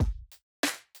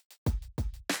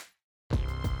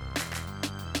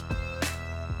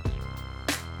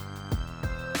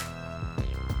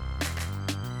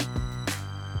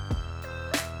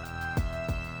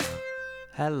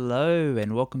Hello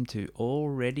and welcome to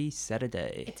Already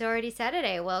Saturday. It's already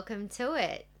Saturday. Welcome to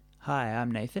it. Hi,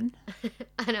 I'm Nathan.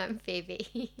 And I'm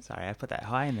Phoebe. Sorry, I put that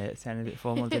hi in there. It sounded a bit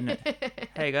formal, didn't it?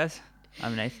 Hey guys,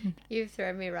 I'm Nathan. You've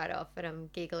thrown me right off, and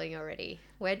I'm giggling already.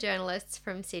 We're journalists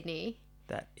from Sydney.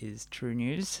 That is true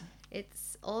news.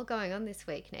 It's all going on this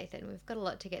week, Nathan. We've got a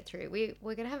lot to get through. We're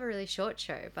going to have a really short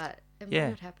show, but it might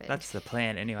not happen. That's the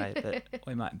plan anyway, but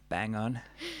we might bang on.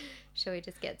 Shall we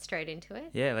just get straight into it?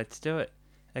 Yeah, let's do it.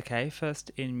 Okay,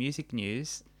 first in music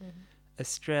news,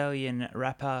 Australian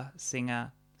rapper,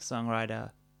 singer,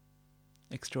 songwriter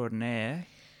extraordinaire,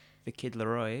 the Kid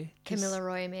Laroi. Camilla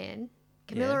Roy man.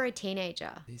 Camilla Roy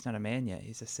teenager. He's not a man yet.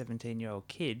 He's a 17-year-old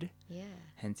kid. Yeah.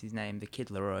 Hence his name, the Kid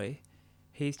Laroi.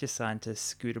 He's just signed to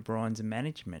Scooter Braun's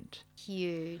management.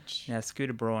 Huge. Now,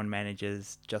 Scooter Braun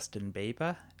manages Justin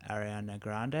Bieber, Ariana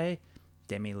Grande,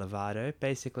 Demi Lovato,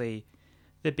 basically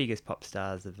the biggest pop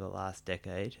stars of the last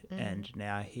decade, and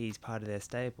now he's part of their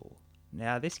stable.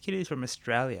 Now, this kid is from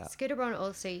Australia. Scooter Braun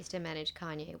also used to manage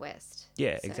Kanye West.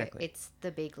 Yeah, so exactly. It's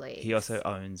the big leagues. He also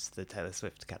owns the Taylor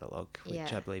Swift catalogue, which Yeah.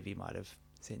 I believe he might have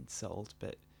since sold,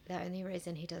 but The only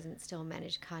reason he doesn't still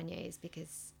manage Kanye is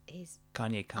because he's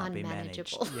Kanye can't be managed.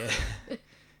 unmanageable. Yeah.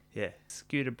 Yeah.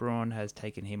 Scooter Braun has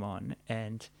taken him on,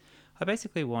 and I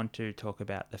basically want to talk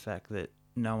about the fact that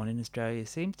no one in Australia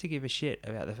seems to give a shit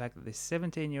about the fact that this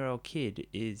 17-year-old kid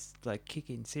is like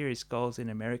kicking serious goals in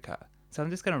America. So I'm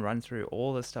just going to run through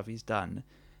all the stuff he's done,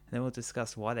 and then we'll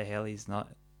discuss why the hell he's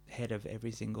not head of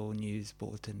every single news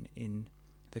bulletin in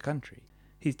the country.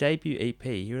 His debut EP,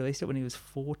 he released it when he was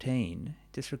 14,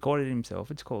 just recorded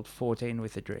himself. It's called 14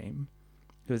 with a Dream.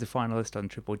 He was a finalist on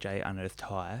Triple J Unearthed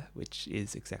High, which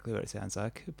is exactly what it sounds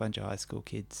like. A bunch of high school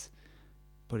kids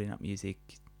putting up music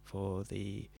for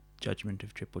the judgment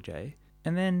of Triple J.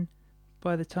 And then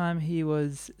by the time he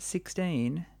was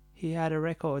 16, he had a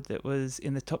record that was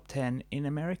in the top 10 in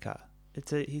America. It's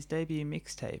his debut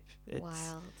mixtape.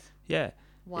 wild. Yeah.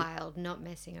 Wild, not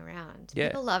messing around. Yeah.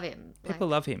 People love him. People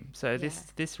love him. So Yeah.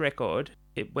 this record,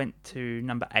 it went to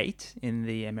number 8 in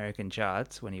the American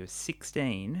charts when he was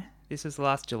 16. This was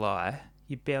last July.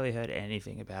 You barely heard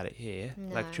anything about it here.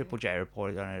 Like No. Triple J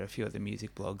reported on it, a few of the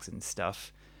music blogs and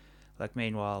stuff. Like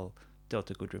meanwhile,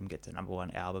 Delta Goodrem gets a number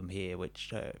 1 album here,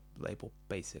 which her label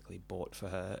basically bought for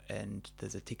her, and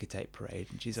there's a ticker tape parade,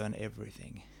 and she's on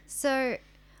everything. So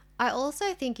I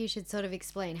also think you should sort of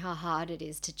explain how hard it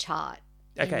is to chart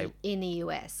Okay. in the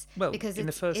US. Well, because in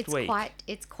the first week-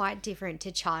 it's quite different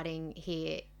to charting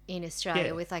here in Australia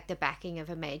Yeah. with like the backing of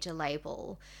a major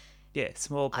label. Yeah,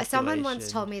 small population. Someone once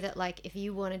told me that like if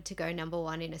you wanted to go number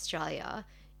 1 in Australia,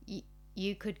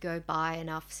 you could go buy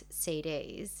enough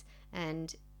CDs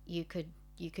and you could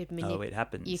Oh, it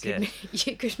happens, you could yeah.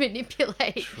 you could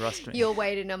manipulate Trust me. your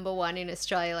way to number 1 in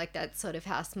Australia. Like that's sort of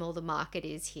how small the market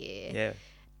is here. Yeah.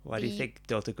 Why do you The- think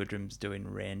Delta Goodrem's doing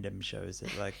random shows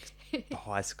at like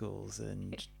high schools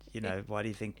and, why do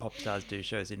you think pop stars do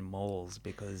shows in malls?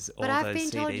 Because all But I've those been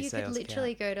CD told you could sales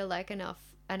literally count. go to like enough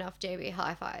JB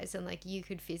Hi-Fis and like you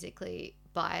could physically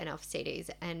buy enough CDs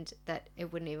and that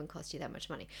it wouldn't even cost you that much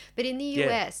money. But in the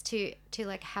Yeah. US to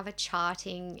like have a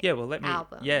charting Yeah, well, let me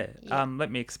album.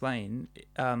 let me explain.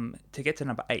 To get to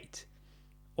number 8,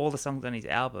 all the songs on his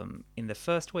album in the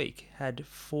first week had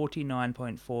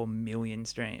 49.4 million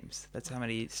streams. That's how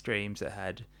many streams it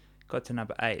had. Got to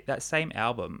number 8. That same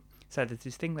album. So there's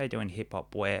this thing they do in hip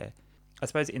hop where, I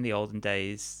suppose in the olden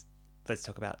days, let's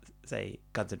talk about, say,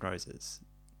 Guns N' Roses.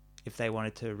 If they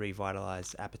wanted to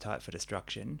revitalize Appetite for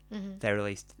Destruction, they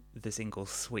released the single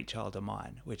Sweet Child of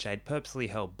Mine, which they'd purposely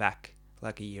held back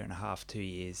like a year and a half, 2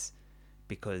 years,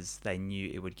 because they knew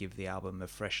it would give the album a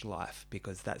fresh life,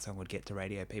 because that song would get to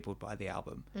radio, people would buy the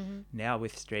album. Now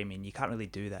with streaming, you can't really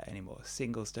do that anymore.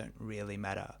 Singles don't really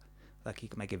matter. Like you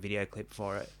can make a video clip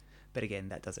for it, but again,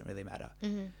 that doesn't really matter.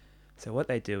 So what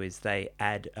they do is they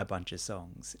add a bunch of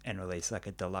songs and release like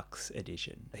a deluxe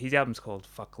edition. His album's called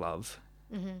Fuck Love,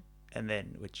 and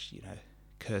then, which,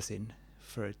 cursing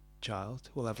for a child.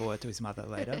 We'll have a word to his mother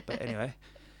later, but anyway.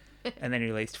 And then he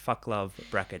released Fuck Love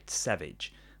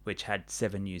 (Savage), which had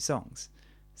 7 new songs.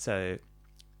 So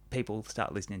people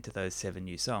start listening to those 7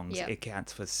 new songs. Yep. It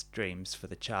counts for streams for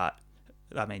the chart.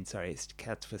 It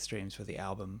counts for streams for the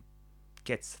album,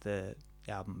 gets the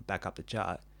album back up the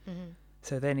chart.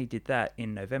 So then he did that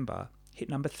in November, hit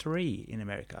number 3 in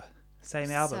America.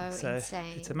 Same album. So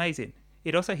insane. It's amazing.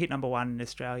 It also hit number 1 in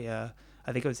Australia,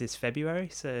 I think it was this February.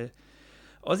 So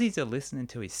Aussies are listening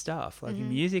to his stuff. Like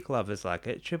music lovers like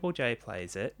it. Triple J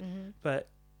plays it. But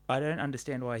I don't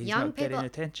understand why he's not getting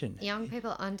attention. Young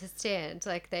people understand,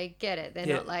 like they get it. They're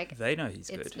Yeah, not like they know he's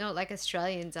it's good. not like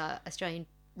Australian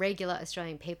regular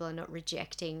Australian people are not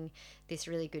rejecting this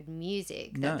really good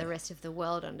music that No. the rest of the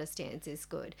world understands is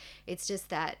good. It's just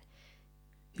that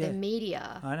Yeah, the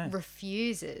media I know.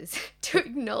 refuses to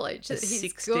acknowledge A that he's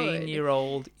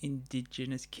 16-year-old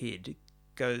Indigenous kid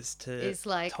goes to Is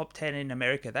like- top 10 in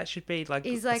America. That should be like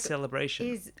He's a like- celebration.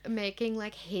 He's making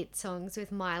like hit songs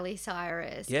with Miley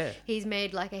Cyrus. Yeah. He's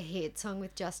made like a hit song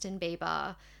with Justin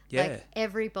Bieber. Yeah. Like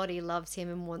everybody loves him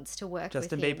and wants to work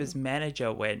Justin with him. Bieber's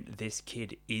manager went, "This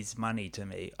kid is money to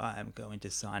me. I am going to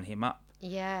sign him up."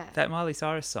 Yeah. That Miley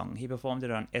Cyrus song, he performed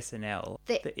it on SNL.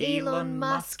 The Elon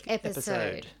Musk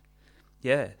episode.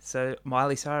 Yeah, so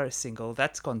Miley Cyrus single,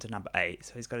 that's gone to number 8.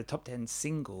 So he's got a top 10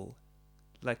 single.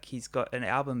 Like, he's got an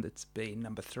album that's been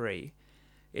number 3.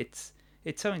 It's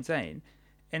so insane.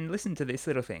 And listen to this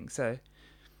little thing. So,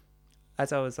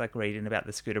 as I was, like, reading about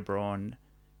the Scooter Braun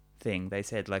thing, they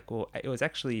said, like, well, it was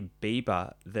actually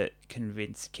Bieber that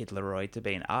convinced Kid Laroi to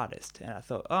be an artist. And I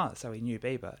thought, oh, so he knew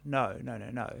Bieber.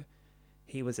 No.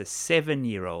 He was a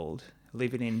 7-year-old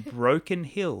living in Broken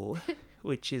Hill,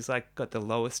 which is, like, got the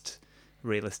lowest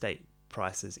real estate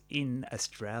prices in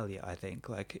Australia, I think.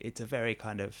 Like, it's a very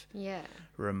kind of Yeah.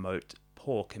 remote,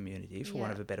 poor community, for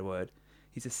want Yeah. of a better word.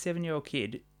 He's a 7-year-old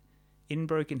kid in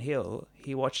Broken Hill.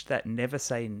 He watched that Never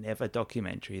Say Never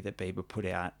documentary that Bieber put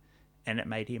out, and it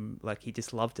made him, like, he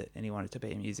just loved it, and he wanted to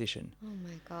be a musician. Oh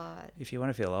my God. If you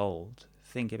want to feel old,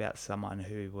 think about someone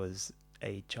who was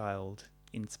a child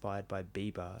inspired by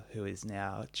Bieber who is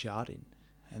now charting,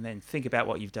 and then think about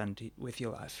what you've done with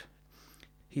your life.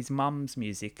 His mum's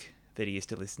music that he used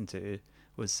to listen to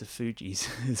was the Fugees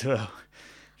as well.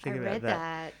 Think I about read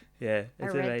that. Yeah, I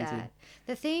it's read amazing. that.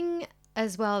 The thing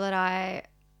as well that I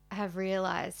have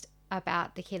realized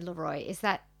about the Kid Laroi is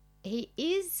that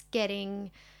he's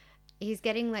getting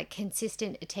like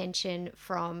consistent attention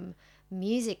from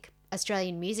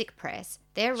Australian music press.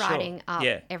 They're Sure, writing up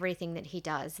yeah. everything that he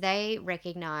does. They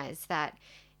recognize that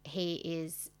he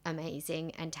is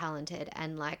amazing and talented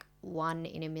and like one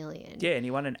in a million. Yeah, and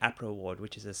he won an APRA award,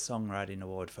 which is a songwriting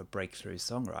award for breakthrough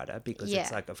songwriter, because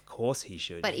it's Yeah. like, of course he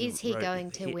should. But is he wrote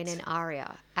going to win hits. an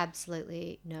ARIA?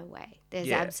 Absolutely no way. There's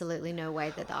Yeah. absolutely no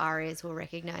way that the ARIAs will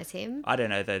recognize him. I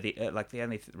don't know though. The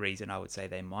only reason I would say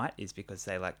they might is because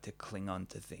they like to cling on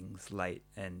to things late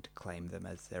and claim them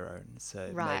as their own. So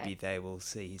Right. maybe they will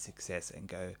see success and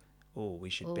go, "Oh,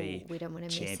 we should Oh, be we don't want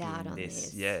to miss out championing on this."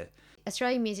 this. Yeah,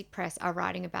 Australian music press are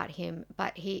writing about him,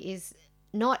 but he is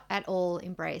not at all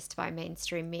embraced by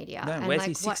mainstream media. no. And Where's like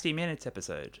his 60 Minutes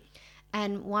episode?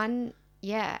 and one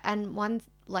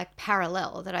like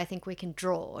parallel that I think we can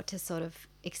draw to sort of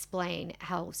explain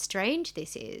how strange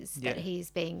this is that Yeah. he's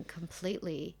being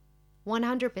completely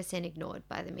 100% ignored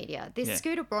by the media. This Yeah.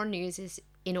 Scooter Braun news is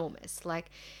enormous.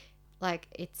 Like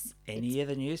it's Any of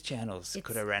the news channels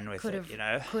could have ran with could it, have you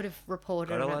know. could have reported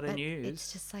Got a on it, lot of but news.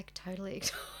 It's just like totally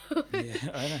ignored.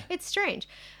 Yeah, I know. It's strange.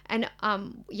 And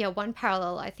one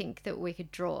parallel I think that we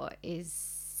could draw is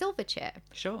Silverchair,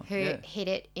 Sure. who yeah. hit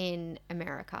it in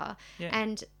America Yeah.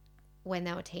 and when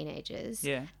they were teenagers.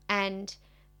 Yeah. And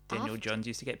Daniel after- Johns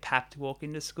used to get papped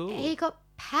walking to school. he got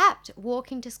papped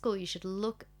walking to school. You should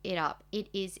look it up. It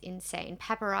is insane.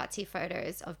 Paparazzi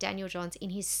photos of Daniel Johns in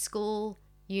his school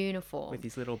uniform, with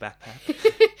his little backpack.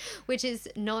 which is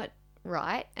not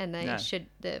right, and No.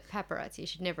 the paparazzi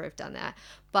should never have done that.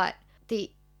 But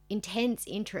the intense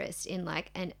interest in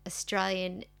like an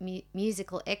Australian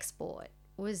musical export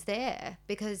was there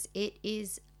because it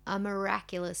is a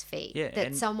miraculous feat Yeah, that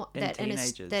and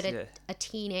teenagers, yeah. a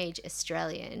teenage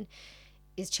Australian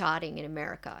is charting in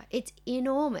America. It's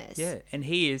enormous. Yeah, and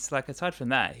he is, like, aside from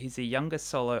that, he's the youngest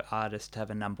solo artist to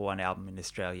have a #1 album in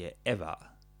Australia ever.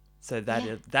 So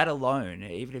that alone,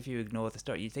 even if you ignore the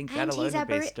story, you think that And alone he's would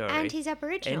be a story. and he's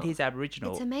Aboriginal. And he's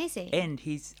Aboriginal. It's amazing. And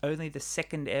he's only the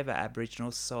second ever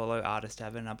Aboriginal solo artist to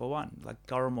have a #1. Like,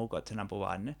 Gorrimore got to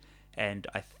 #1, and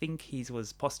I think he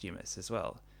was posthumous as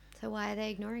well. So why are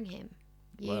they ignoring him?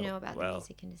 You know about the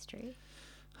music industry.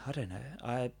 I don't know.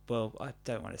 I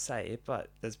don't want to say it, but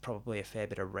there's probably a fair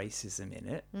bit of racism in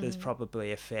it. There's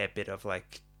probably a fair bit of,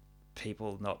 like,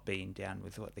 people not being down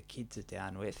with what the kids are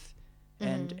down with.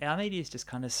 And our media is just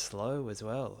kind of slow as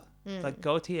well. Like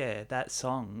Gautier, that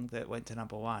song that went to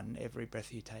 #1, Every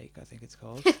Breath You Take, I think it's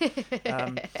called.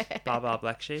 Bar Bar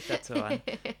Black Sheep, that's the one.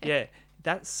 Yeah,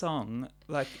 that song,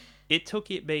 like, it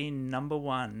took it being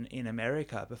 #1 in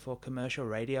America before commercial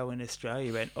radio in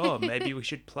Australia went, oh, maybe we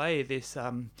should play this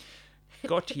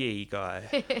Gautier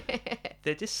guy.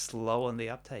 They're just slow on the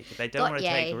uptake. They don't want to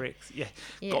take risks. Yeah.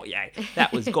 Gautier.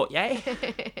 That was Gautier.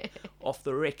 Off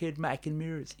the record, making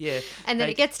mirrors. Yeah. And then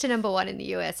it gets to #1 in the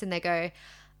US and they go,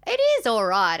 It is all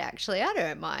right, actually. I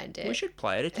don't mind We it. should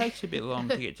play it. It takes a bit long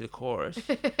to get to the chorus.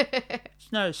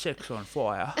 It's no sex on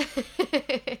fire.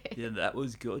 Yeah, that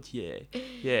was good. Yeah,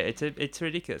 yeah. It's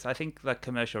ridiculous. I think like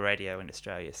commercial radio in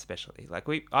Australia, especially. Like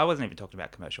I wasn't even talking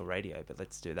about commercial radio, but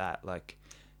let's do that. Like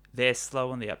they're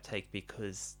slow on the uptake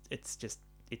because it's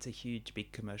a huge,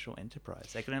 big commercial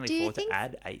enterprise. They can only Do you afford think- to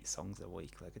add 8 songs a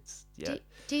week. Like it's yeah.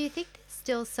 Do you think there's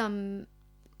still some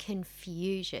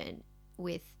confusion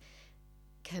with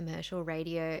commercial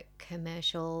radio,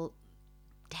 commercial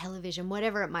television,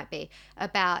 whatever it might be,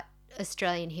 about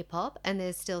Australian hip hop? And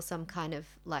there's still some kind of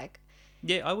like,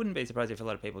 Yeah, I wouldn't be surprised if a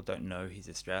lot of people don't know he's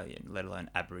Australian, let alone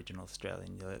Aboriginal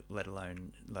Australian, let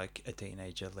alone like a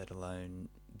teenager, let alone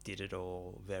did it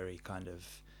all very kind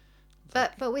of.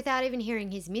 but without even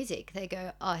hearing his music, they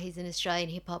go, oh, he's an Australian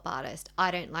hip hop artist. I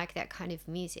don't like that kind of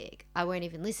music. I won't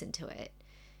even listen to it.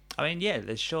 I mean, yeah,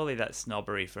 there's surely that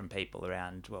snobbery from people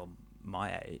around, well,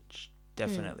 my age,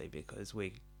 definitely, because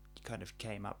we kind of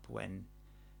came up when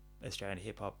Australian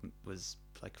hip hop was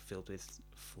like filled with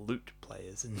flute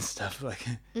players and stuff like,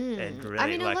 and really I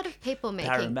mean, like a lot of people making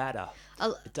Parramatta.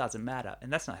 a- It doesn't matter,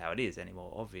 and that's not how it is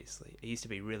anymore. Obviously, it used to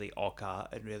be really ochre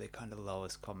and really kind of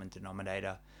lowest common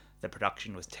denominator. The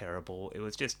production was terrible. It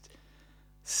was just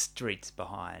streets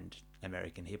behind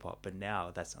American hip hop, but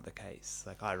now that's not the case.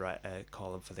 Like I write a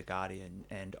column for The Guardian,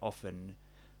 and often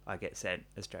I get sent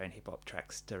Australian hip hop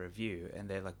tracks to review, and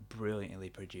they're like brilliantly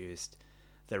produced.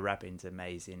 The rapping's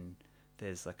amazing.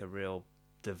 There's like a real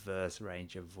diverse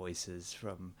range of voices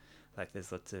from like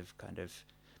there's lots of kind of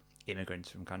immigrants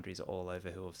from countries all over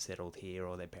who have settled here,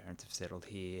 or their parents have settled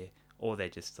here, or they're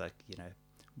just like, you know,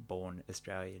 born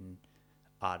Australian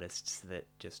artists that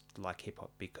just like hip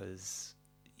hop because,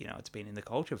 you know, it's been in the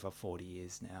culture for 40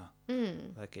 years now.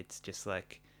 Like it's just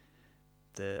like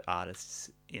the artists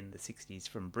in the 60s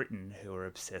from Britain who are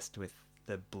obsessed with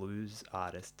the blues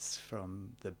artists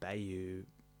from the Bayou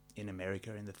in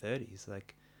America in the 30s.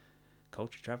 Like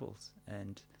culture travels,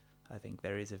 and I think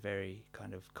there is a very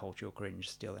kind of cultural cringe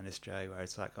still in Australia where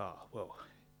it's like, oh well,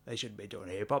 they shouldn't be doing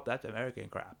hip hop, that's American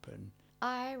crap. And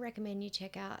I recommend you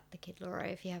check out The Kid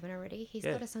Laroi if you haven't already. He's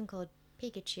Yeah. got a song called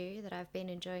Pikachu that I've been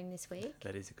enjoying this week.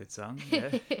 that is a good song.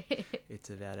 Yeah. It's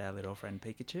about our little friend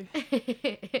Pikachu.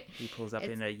 He pulls up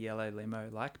in a yellow limo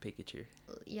like Pikachu.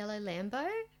 Yellow Lambo?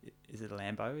 Is it a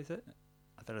Lambo, is it?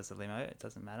 I thought it was a limo. It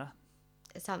doesn't matter.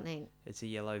 Something. It's a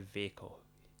yellow vehicle.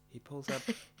 He pulls up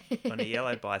on a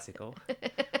yellow bicycle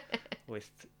with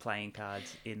playing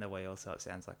cards in the wheel, so it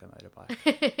sounds like a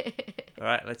motorbike. All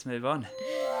right, let's move on.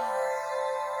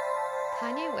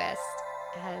 Kanye West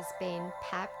has been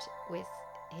papped with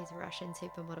his Russian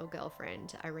supermodel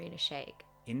girlfriend, Irina Shayk.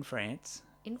 In France,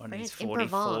 In on France, his in 44th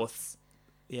Provence.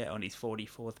 Yeah, on his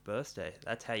 44th birthday.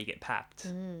 That's how you get papped.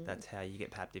 That's how you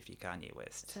get papped if you're Kanye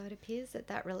West. So it appears that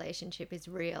that relationship is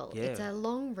real. Yeah. It's a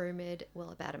long rumored, well,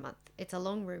 about a month. It's a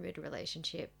long rumored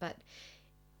relationship, but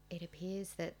it appears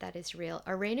that that is real.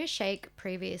 Irina Shayk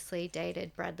previously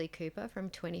dated Bradley Cooper from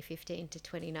 2015 to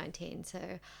 2019.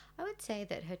 So I would say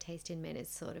that her taste in men is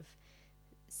sort of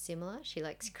similar. She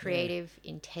likes creative,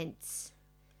 intense.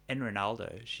 And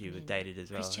Ronaldo, she was dated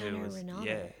as well. Cristiano who was, Ronaldo.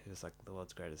 Yeah, he was like the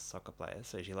world's greatest soccer player.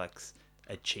 So she likes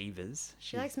achievers.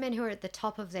 She likes men who are at the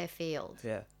top of their field.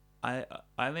 Yeah. I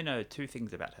only know 2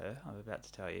 things about her. I'm about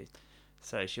to tell you.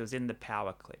 So she was in the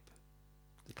Power clip,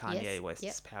 the Kanye Yes, West's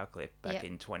yep. Power clip back Yep.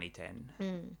 in 2010.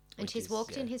 And Which she's is,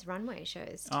 walked in yeah. his runway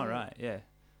shows too. Oh, right, yeah.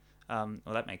 Well,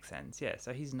 that makes sense. Yeah,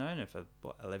 so he's known her for,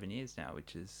 11 years now,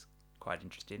 which is quite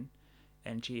interesting.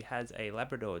 And she has a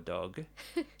Labrador dog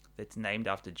that's named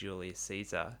after Julius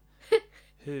Caesar,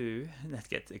 who,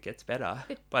 it gets better.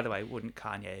 By the way, wouldn't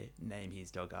Kanye name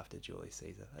his dog after Julius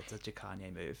Caesar? That's such a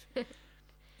Kanye move.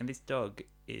 And this dog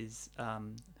is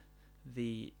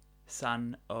the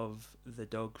son of the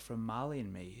dog from Marley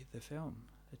and Me, the film.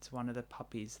 It's one of the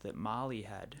puppies that Marley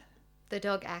had. The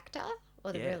dog actor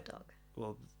or the Yeah. real dog?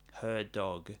 Well, her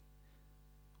dog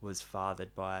was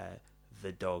fathered by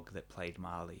the dog that played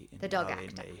Marley in The dog Marley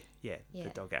actor. and Me. Yeah, Yeah. the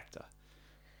dog actor.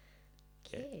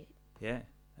 Yeah. Cute. Yeah,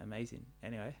 amazing.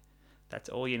 Anyway, that's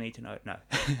all you need to know. No.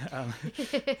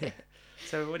 Yeah.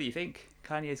 So what do you think?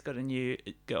 Kanye's got a new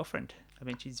girlfriend. I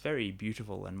mean, she's very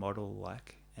beautiful and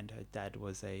model-like, and her dad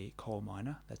was a coal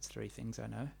miner. That's 3 things I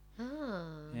know. Ah,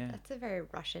 Yeah. that's a very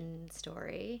Russian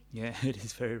story. Yeah, it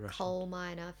is very Russian. Coal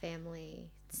miner family,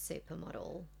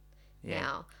 supermodel. Yeah.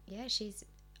 Now, yeah, she's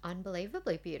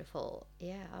unbelievably beautiful.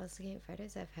 Yeah, I was looking at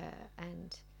photos of her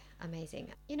and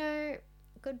amazing. You know,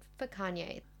 good for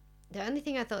Kanye. The only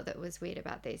thing I thought that was weird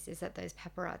about this is that those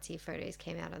paparazzi photos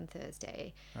came out on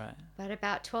Thursday, Right. but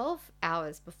about 12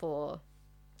 hours before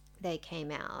they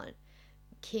came out,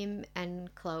 Kim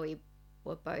and Chloe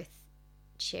were both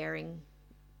sharing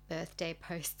birthday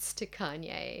posts to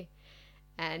Kanye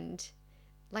and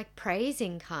like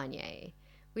praising Kanye,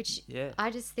 which Yeah.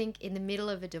 I just think in the middle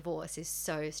of a divorce is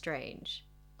so strange.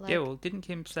 Like, Yeah, well, didn't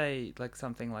Kim say like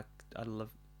something like I love,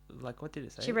 like what did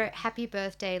it say? she wrote "Happy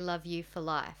birthday, love you for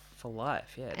life." For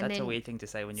life. Yeah, And that's a then- weird thing to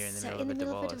say when you're in the So middle in of the a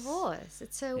middle divorce. of a divorce,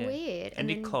 it's so Yeah. weird. And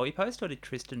did then Chloe post or did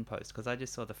Tristan post? Because I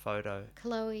just saw the photo.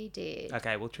 Chloe did.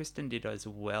 Okay, well Tristan did as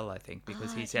well, I think,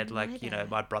 because Oh, he I said didn't like know that.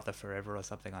 my brother forever or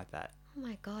something like that. Oh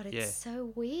my god, it's Yeah.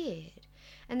 so weird.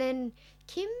 And then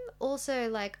Kim also,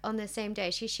 like, on the same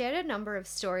day, she shared a number of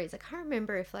stories. I can't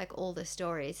remember if like all the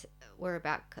stories were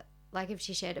about, like, if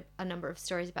she shared a number of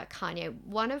stories about Kanye.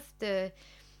 One of the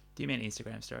Do you mean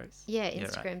Instagram stories?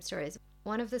 Instagram right. stories.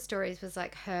 One of the stories was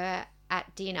like her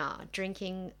at dinner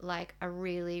drinking like a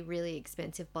really, really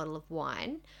expensive bottle of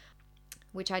wine,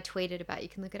 which I tweeted about. You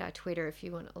can look at our Twitter if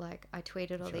you want. Like, I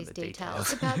tweeted all you want these the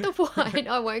details details. about the wine.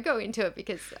 I won't go into it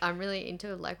because I'm really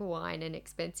into like wine and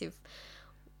expensive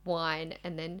wine.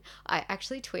 And then I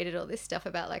actually tweeted all this stuff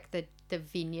about like the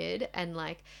vineyard and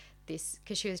like this,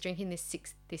 because she was drinking this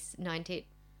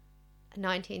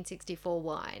 1964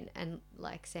 wine and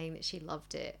like saying that she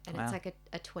loved it, and Wow. it's like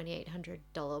a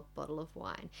 $2,800 bottle of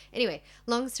wine. Anyway,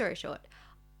 long story short,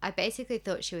 I basically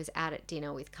thought she was out at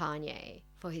dinner with Kanye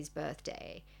for his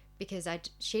birthday because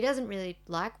she doesn't really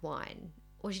like wine,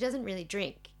 or she doesn't really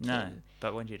drink. No, Kim.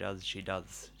 but when she does, she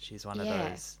does. She's one of Yeah,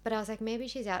 those. but I was like, maybe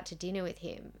she's out to dinner with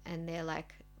him and they're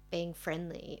like being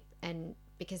friendly, and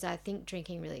because I think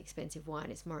drinking really expensive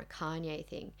wine is more a Kanye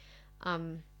thing.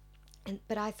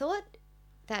 But I thought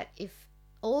that if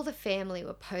all the family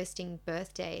were posting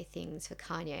birthday things for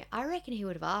Kanye, I reckon he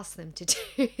would have asked them to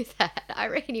do that. I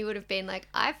reckon he would have been like,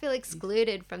 I feel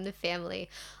excluded from the family.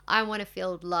 I want to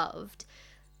feel loved.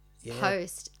 Yeah,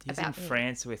 Post he's about in me.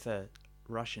 France with a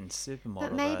Russian supermodel.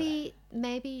 But maybe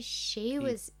maybe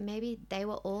they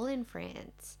were all in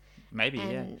France. Maybe,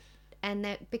 yeah. And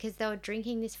that because they were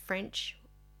drinking this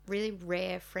really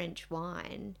rare French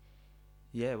wine.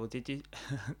 Yeah, well, did you?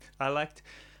 I liked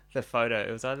the photo.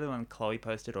 It was either the one Chloe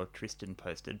posted or Tristan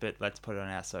posted, but let's put it on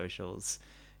our socials.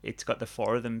 It's got the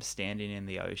four of them standing in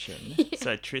the ocean. Yeah.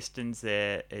 So Tristan's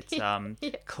there. It's Yeah.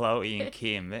 Chloe and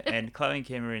Kim, and Chloe and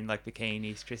Kim are in like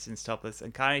bikinis. Tristan's topless,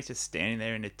 and Kanye's just standing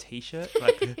there in a t-shirt,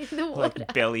 like In the water.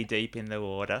 like belly deep in the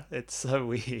water. It's so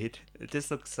weird. It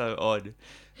just looks so odd.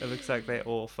 It looks like they're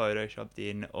all photoshopped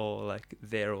in, or like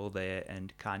they're all there,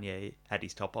 and Kanye had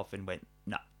his top off and went,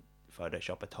 "Nah,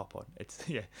 Photoshop a top on." It's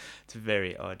it's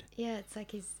very odd. Yeah, it's like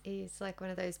he's like one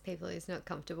of those people who's not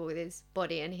comfortable with his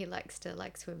body and he likes to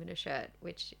like swim in a shirt,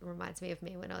 which reminds me of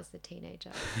me when I was a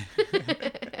teenager.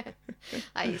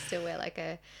 I used to wear like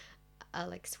a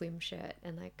like swim shirt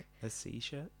and like A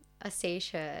C-shirt. a sea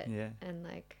shirt. Yeah. And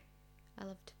like I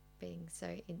loved being so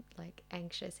like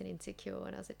anxious and insecure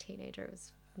when I was a teenager. It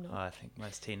was Oh, I think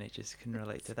most teenagers can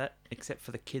relate to that, except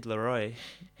for the Kid Leroy.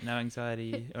 No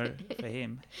anxiety for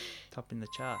him, topping the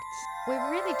charts. We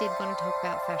really did want to talk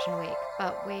about Fashion Week,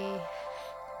 but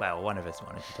Well, one of us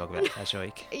wanted to talk about Fashion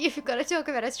Week. you've got to talk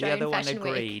about The Australian other one Fashion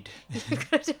Week. agreed. You've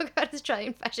got to talk about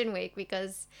Australian Fashion Week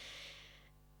because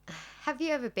have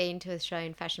you ever been to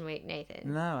Australian Fashion Week,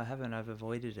 Nathan? No, I haven't. I've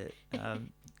avoided it.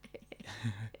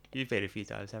 You've been a few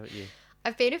times, haven't you?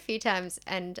 I've been a few times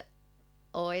and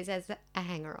always as a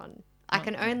hanger-on. I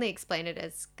can Okay. only explain it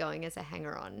as going as a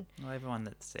hanger-on. Well, everyone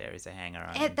that's there is a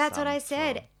hanger-on. Eh, in that's what some I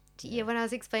said. form. Yeah, when I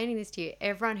was explaining this to you,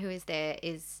 everyone who is there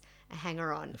is a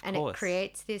hanger-on, Of and course.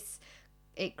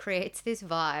 it creates this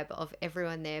vibe of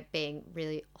everyone there being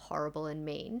really horrible and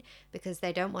mean because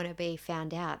they don't want to be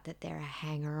found out that they're a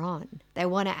hanger-on. They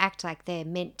want to act like they're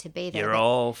meant to be there. You're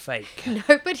all fake.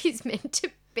 Nobody's meant to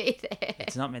be there.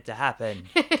 It's not meant to happen.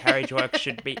 Carriage work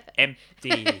should be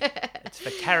empty. It's for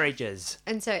carriages.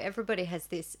 And so everybody has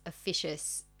this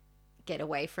officious, get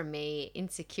away from me,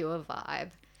 insecure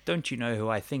vibe. Don't you know who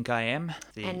I think I am?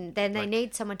 And then they like-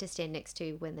 need someone to stand next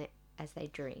to as they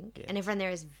drink. Yeah. And everyone there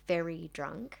is very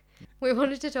drunk. We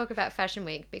wanted to talk about Fashion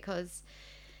Week because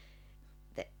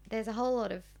there's a whole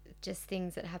lot of just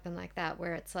things that happen like that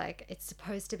where it's like it's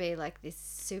supposed to be like this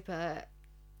super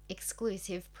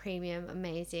exclusive, premium,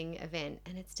 amazing event,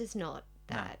 and it's just not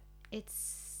that.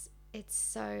 It's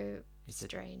so It's a-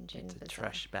 strange and It's a bizarre.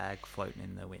 trash bag floating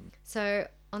in the wind. So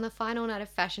on the final night of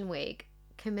Fashion Week,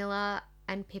 Camilla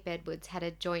and Pip Edwards had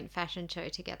a joint fashion show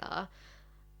together,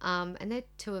 and they're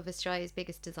two of Australia's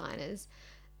biggest designers.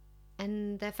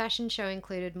 And their fashion show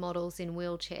included models in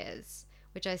wheelchairs,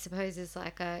 which I suppose is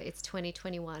like it's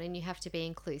 2021 and you have to be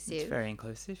inclusive. It's very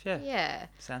inclusive, yeah. Yeah.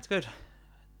 Sounds good.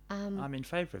 Um, I'm in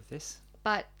favour of this.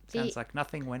 But Sounds like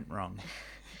nothing went wrong.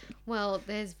 well,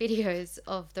 there's videos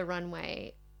of the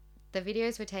runway. The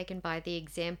videos were taken by the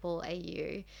Example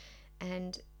AU,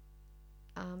 and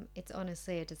it's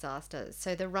honestly a disaster.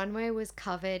 So the runway was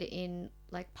covered in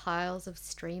like piles of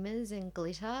streamers and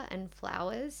glitter and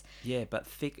flowers. Yeah, but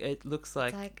thick. It looks It's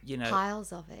like, like you know,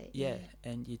 piles of it. yeah,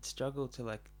 and you'd struggle to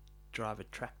like drive a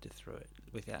tractor through it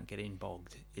without getting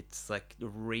bogged. It's like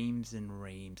reams and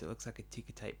reams. It looks like a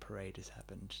ticker tape parade has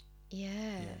happened.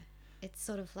 Yeah. It's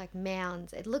sort of like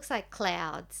mounds. It looks like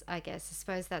clouds, I guess. I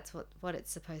suppose that's what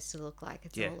it's supposed to look like.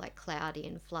 It's all like cloudy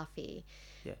and fluffy.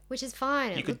 Yeah. Which is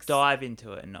fine. You could dive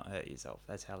into it and not hurt yourself.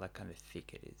 That's how like kind of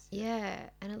thick it is. Yeah,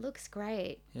 and it looks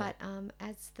great. Yeah. But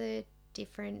as the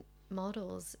different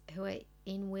models who are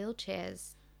in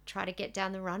wheelchairs try to get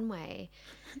down the runway,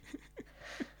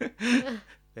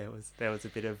 There was a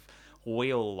bit of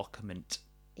wheel lockment.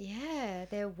 yeah,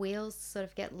 their wheels sort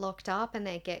of get locked up and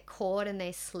they get caught and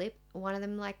they slip. One of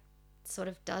them like sort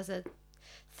of does a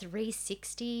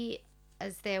 360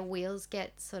 as their wheels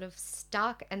get sort of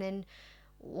stuck, and then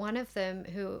one of them,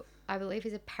 who I believe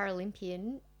is a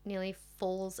Paralympian, nearly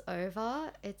falls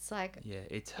over. It's like, Yeah,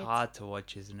 it's hard to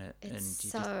watch, isn't it? it's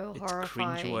you so it's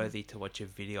horrifying. cringeworthy to watch a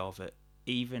video of it,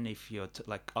 even if you're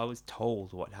like, I was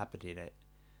told what happened in it,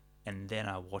 and then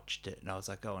I watched it and I was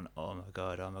like, oh my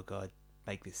god,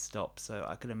 make this stop. So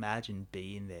I could imagine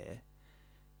being there,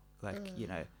 like, you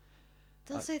know. It's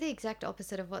also the exact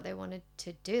opposite of what they wanted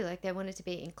to do. Like, they wanted to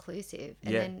be inclusive,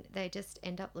 and Yeah. then they just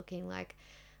end up looking like,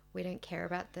 we don't care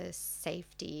about the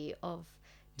safety of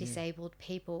disabled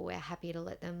people. We're happy to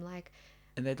let them like,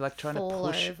 And they're like trying to fall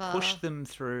over. push them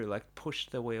through, like push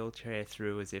the wheelchair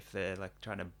through as if they're like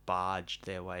trying to barge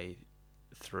their way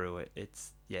through it.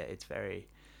 It's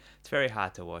very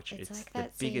hard to watch. It's It's like the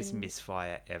that biggest scene-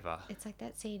 misfire ever. it's like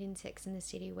that scene in Sex and the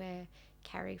City where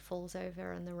Carrie falls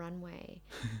over on the runway,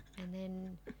 and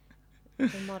then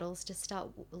the models just start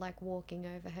like walking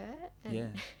over her, and Yeah.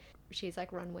 she's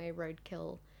like runway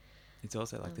roadkill. It's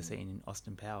also like the scene in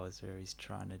Austin Powers where he's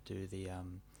trying to do the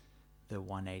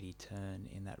 180 turn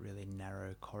in that really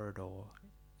narrow corridor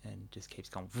and just keeps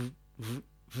going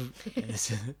and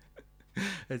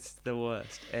it's the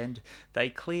worst. And they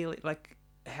clearly, like,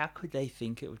 how could they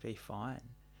think it would be fine?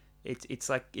 It's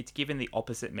like it's given the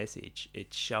opposite message.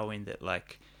 It's showing that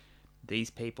like these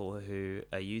people who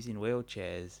are using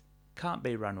wheelchairs can't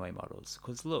be runway models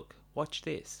because look, watch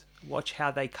this. Watch how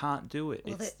they can't do it.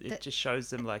 Well, It just shows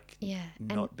them like Yeah,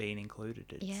 not being included.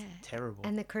 It's terrible.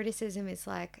 And the criticism is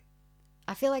like,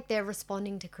 I feel like they're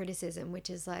responding to criticism,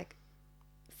 which is like,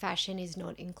 fashion is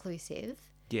not inclusive.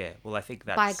 Yeah, well, I think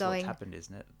that's By what's going- happened,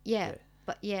 isn't it? Yeah,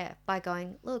 but by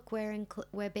going, look,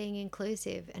 we're being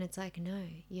inclusive, and it's like, no,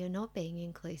 you're not being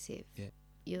inclusive. Yeah.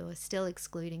 You're still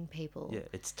excluding people. Yeah,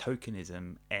 it's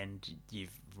tokenism, and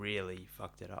you've really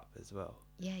fucked it up as well.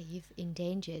 Yeah, you've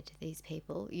endangered these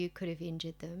people. You could have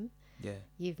injured them. Yeah,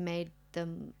 You've made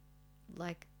them,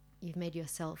 like, you've made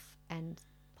yourself and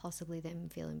possibly them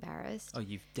feel embarrassed. oh,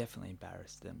 you've definitely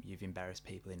embarrassed them. You've embarrassed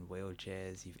people in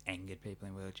wheelchairs. You've angered people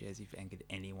in wheelchairs. You've angered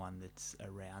anyone that's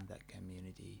around that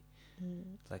community.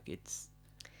 Like it's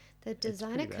The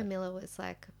designer pretty bad. Camilla was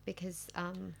like, because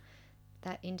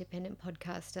that independent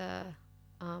podcaster,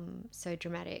 So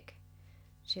Dramatic,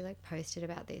 she like posted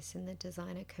about this, and the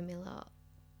designer Camilla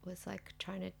was like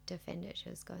trying to defend it. She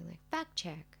was going like, fact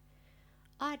check,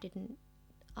 I didn't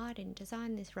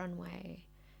design this runway.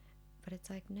 But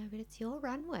it's like, no, but it's your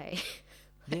runway.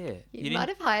 yeah. You might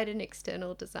have hired an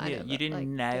external designer. Yeah, you but, didn't like,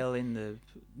 nail in the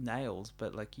nails,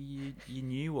 but like you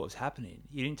knew what was happening.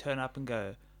 You didn't turn up and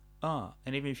go, oh,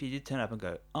 and even if you did turn up and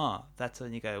go, oh, that's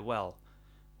when you go, well,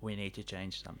 we need to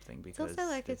change something It's because also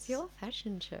like, it's this- your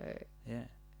fashion show. yeah.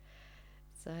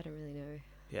 So I don't really know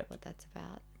Yep. what that's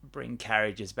about. Bring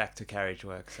carriages back to Carriage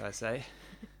Works, I say.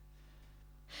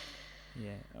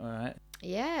 Yeah, all right.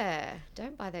 Yeah,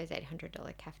 don't buy those $800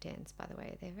 caftans, by the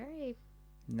way. They're very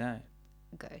No,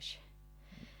 gauche.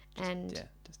 And yeah,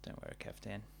 just don't wear a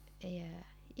caftan. yeah,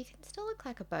 you can still look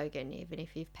like a bogan even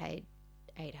if you've paid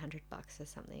 $800 or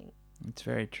something. It's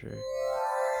very true.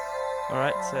 All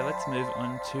right, so let's move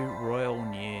on to royal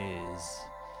news.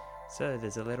 So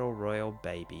there's a little royal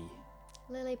baby,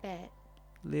 Lilibet.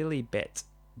 Lilibet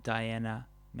Diana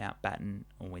Mountbatten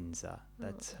Windsor.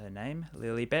 That's her name,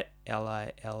 Lilibet,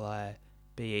 Lilibet,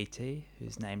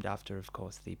 who's named after, of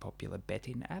course, the popular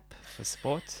betting app for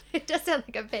sport. It does sound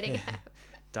like a betting app.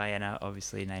 Diana,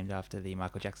 obviously named after the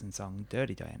Michael Jackson song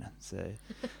Dirty Diana. So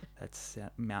that's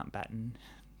Mountbatten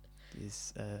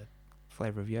is a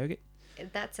flavour of yogurt.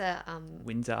 That's a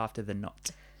Windsor after the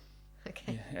knot.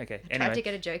 Okay. Yeah, okay. I tried Anyway. to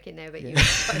get a joke in there,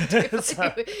 but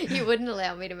Sorry. you wouldn't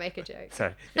allow me to make a joke.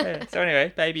 So, yeah. So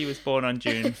anyway, baby was born on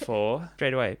June 4.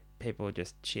 Straight away, people were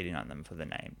just shitting on them for the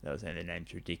name. They were saying the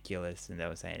name's ridiculous, and they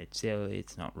were saying it's silly,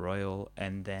 it's not royal.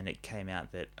 And then it came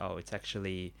out that, oh, it's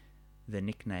actually the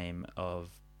nickname of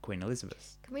Queen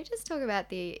Elizabeth. Can we just talk about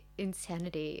the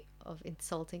insanity of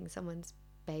insulting someone's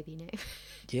baby name?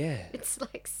 Yeah, It's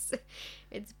like,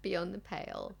 it's beyond the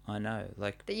pale. I know.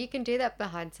 Like, That you can do that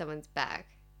behind someone's back,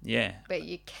 yeah. but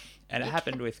you can't. And it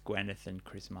happened with Gwyneth and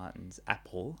Chris Martin's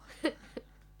Apple.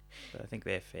 But I think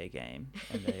they're fair game,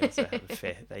 and they also have a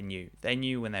fair. They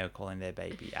knew when they were calling their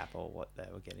baby Apple what they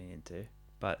were getting into.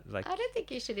 But like, I don't think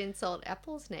you should insult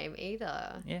Apple's name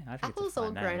either. yeah, I think Apple's it's a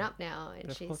all fine grown name. up now, and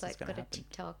But of she's course it's like gonna got a happen.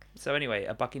 TikTok. So anyway,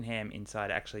 a Buckingham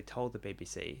insider actually told the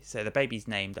BBC. So the baby's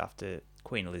named after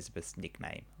Queen Elizabeth's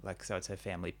nickname, like so it's her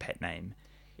family pet name.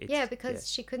 It's, Yeah, because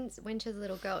she couldn't, when she was a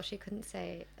little girl, she couldn't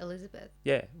say Elizabeth.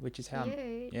 yeah, which is how.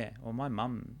 Yay. Yeah, well, my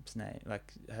mum's name,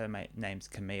 like her name's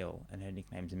Camille, and her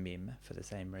nickname's Mim for the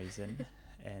same reason.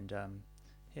 And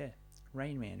yeah,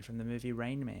 Rain Man from the movie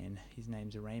Rain Man. His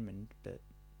name's Raymond, but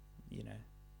you know,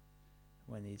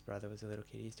 when his brother was a little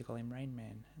kid, he used to call him Rain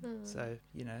Man. So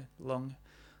you know,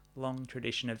 long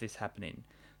tradition of this happening.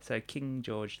 So King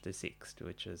George VI,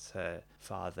 which was her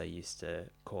father, used to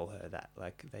call her that.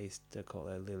 Like they used to call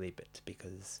her Lilibet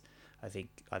because I think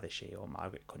either she or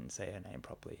Margaret couldn't say her name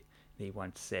properly. And he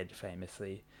once said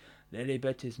famously,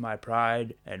 "Lilibet is my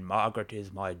pride and Margaret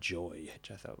is my joy," which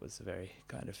I thought was a very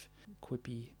kind of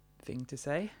quippy thing to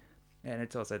say. And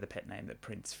it's also the pet name that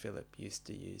Prince Philip used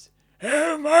to use.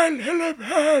 "Oh, my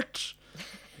Lilibet!"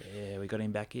 Yeah, we got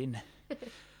him back in.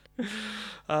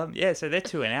 Yeah, so they're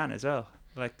 2 and out as well.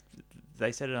 Like,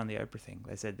 they said it on the Oprah thing.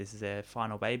 They said this is their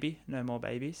final baby, no more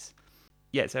babies.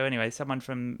 Yeah, so anyway, someone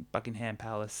from Buckingham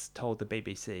Palace told the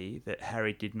BBC that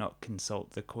Harry did not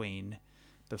consult the Queen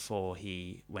before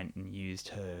he went and used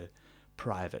her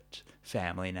private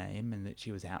family name, and that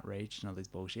she was outraged and all this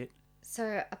bullshit.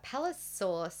 So a palace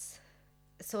source,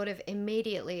 sort of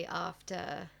immediately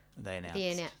after They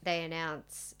announced. they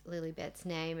announce Lilibet's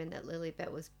name and that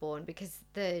Lilibet was born, because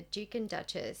the Duke and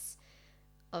Duchess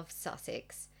of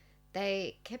Sussex,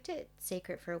 they kept it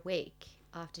secret for a week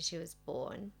after she was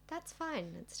born. That's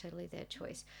fine. That's totally their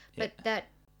choice. Yeah. But that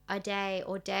a day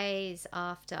or days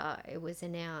after it was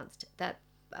announced, that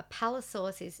a palace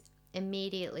source is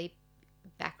immediately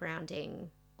backgrounding,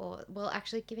 or, well,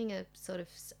 actually giving a sort of,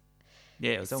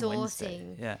 Yeah, it was on Wednesday.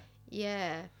 sourcing. Yeah.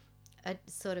 yeah, a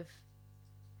sort of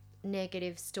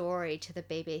negative story to the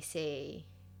BBC.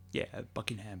 Yeah, at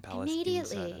Buckingham Palace.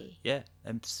 Immediately. Insider. Yeah,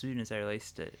 and as soon as they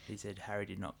released it, he said Harry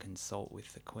did not consult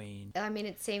with the Queen. I mean,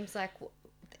 it seems like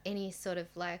any sort of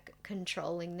like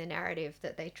controlling the narrative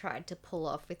that they tried to pull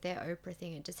off with their Oprah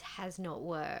thing, it just has not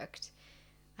worked.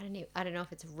 I don't know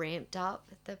if it's ramped up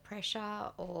the pressure,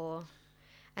 or,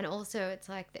 and also it's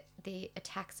like the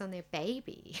attacks on their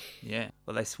baby. Yeah,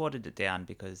 well, they swatted it down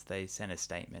because they sent a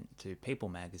statement to People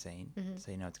magazine, so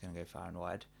you know it's going to go far and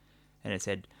wide. And it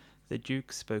said, "The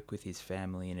Duke spoke with his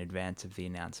family in advance of the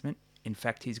announcement. In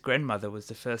fact, his grandmother was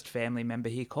the first family member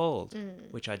he called,"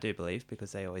 which I do believe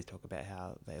because they always talk about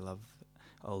how they love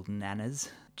old nanas.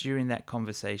 During that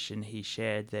conversation, he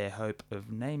shared their hope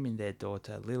of naming their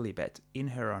daughter Lilibet in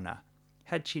her honour.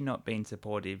 Had she not been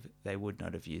supportive, they would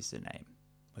not have used the name,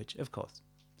 which, of course,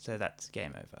 so that's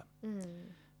game over.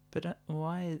 But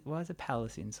why is a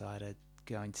Palace insider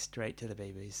going straight to the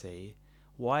BBC?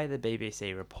 Why the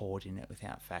BBC reporting it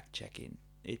without fact checking?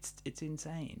 It's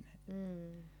insane.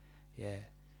 Yeah,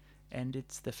 and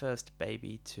it's the first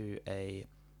baby to a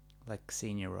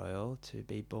senior royal to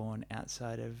be born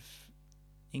outside of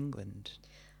England.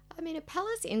 I mean, a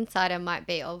palace insider might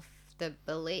be of the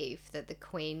belief that the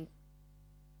Queen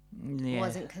Yeah,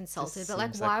 wasn't consulted, just but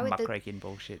like, seems why would muckraking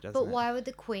bullshit, doesn't but it? why would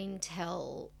the Queen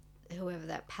tell whoever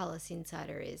that palace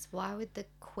insider is? Why would the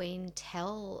Queen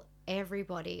tell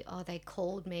everybody, "Oh, they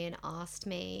called me and asked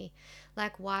me"?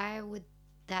 Like, why would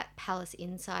that palace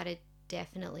insider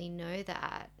definitely know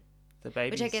that? The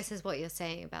baby's, Which I guess is what you're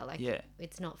saying about, like, Yeah.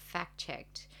 it's not fact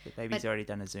checked. the baby's but- already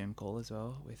done a Zoom call as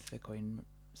well with the Queen,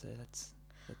 so that's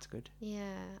good.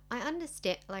 Yeah, I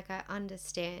understand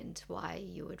why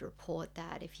you would report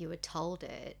that if you were told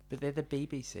it. But they're the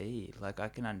BBC. Like, I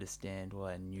can understand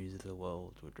why News of the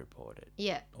World would report it,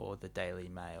 Yeah, or the Daily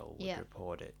Mail would Yeah.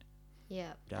 report it.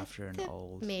 yeah. But after an The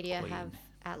old media Queen. have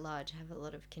at large have a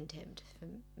lot of contempt for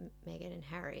Meghan and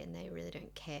Harry, and they really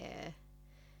don't care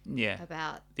Yeah.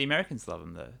 about. The Americans love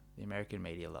them, though. The American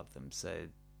media love them. So,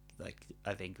 like,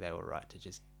 I think they were right to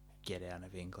just get out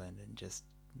of England and just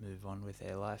move on with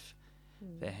their life.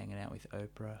 They're hanging out with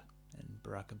Oprah. and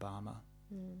Barack Obama.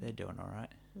 They're doing all right.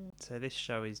 So this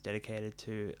show is dedicated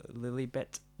to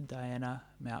Lilibet Diana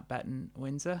Mountbatten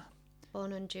Windsor,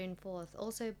 Born on June 4th.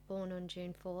 Also born on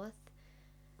June 4th,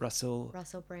 Russell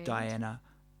Brand, Diana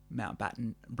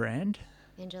Mountbatten Brand,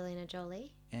 Angelina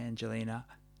Jolie, Angelina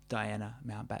Diana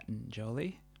Mountbatten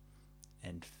Jolie,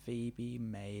 and Phoebe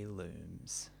May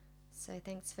Looms. So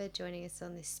thanks for joining us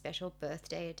on this special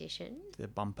birthday edition. The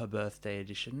bumper birthday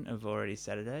edition of Already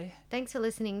Saturday. Thanks for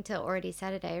listening to Already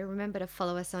Saturday. Remember to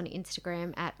follow us on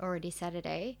Instagram at Already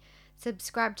Saturday.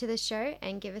 Subscribe to the show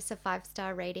and give us a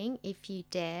 5-star rating if you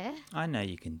dare. I know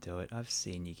you can do it. I've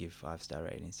seen you give 5-star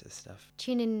ratings to stuff.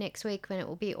 Tune in next week when it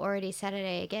will be Already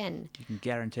Saturday again. You can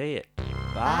guarantee it.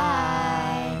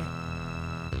 Bye.